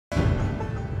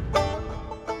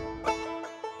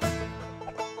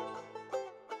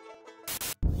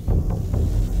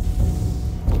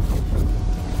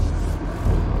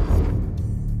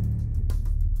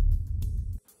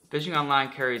Fishing Online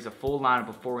carries a full lineup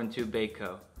of 412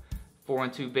 Baitco.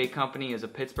 412 Bait Company is a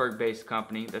Pittsburgh-based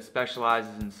company that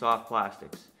specializes in soft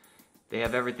plastics. They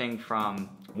have everything from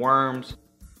worms,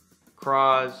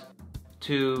 craws,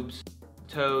 tubes,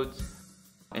 toads,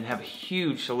 and have a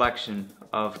huge selection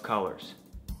of colors.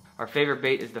 Our favorite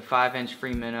bait is the 5-inch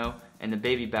free minnow and the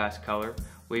baby bass color.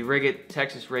 We rig it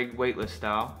Texas rigged weightless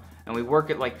style, and we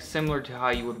work it like similar to how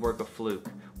you would work a fluke,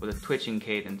 with a twitching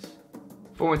cadence.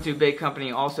 412 Bait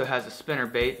Company also has a spinner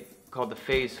bait called the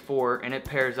Phase 4, and it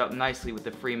pairs up nicely with the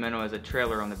free minnow as a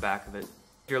trailer on the back of it.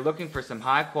 If you're looking for some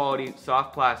high quality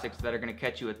soft plastics that are going to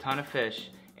catch you a ton of fish,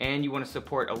 and you want to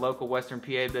support a local Western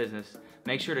PA business,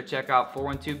 make sure to check out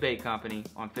 412 Bait Company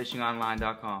on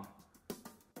fishingonline.com.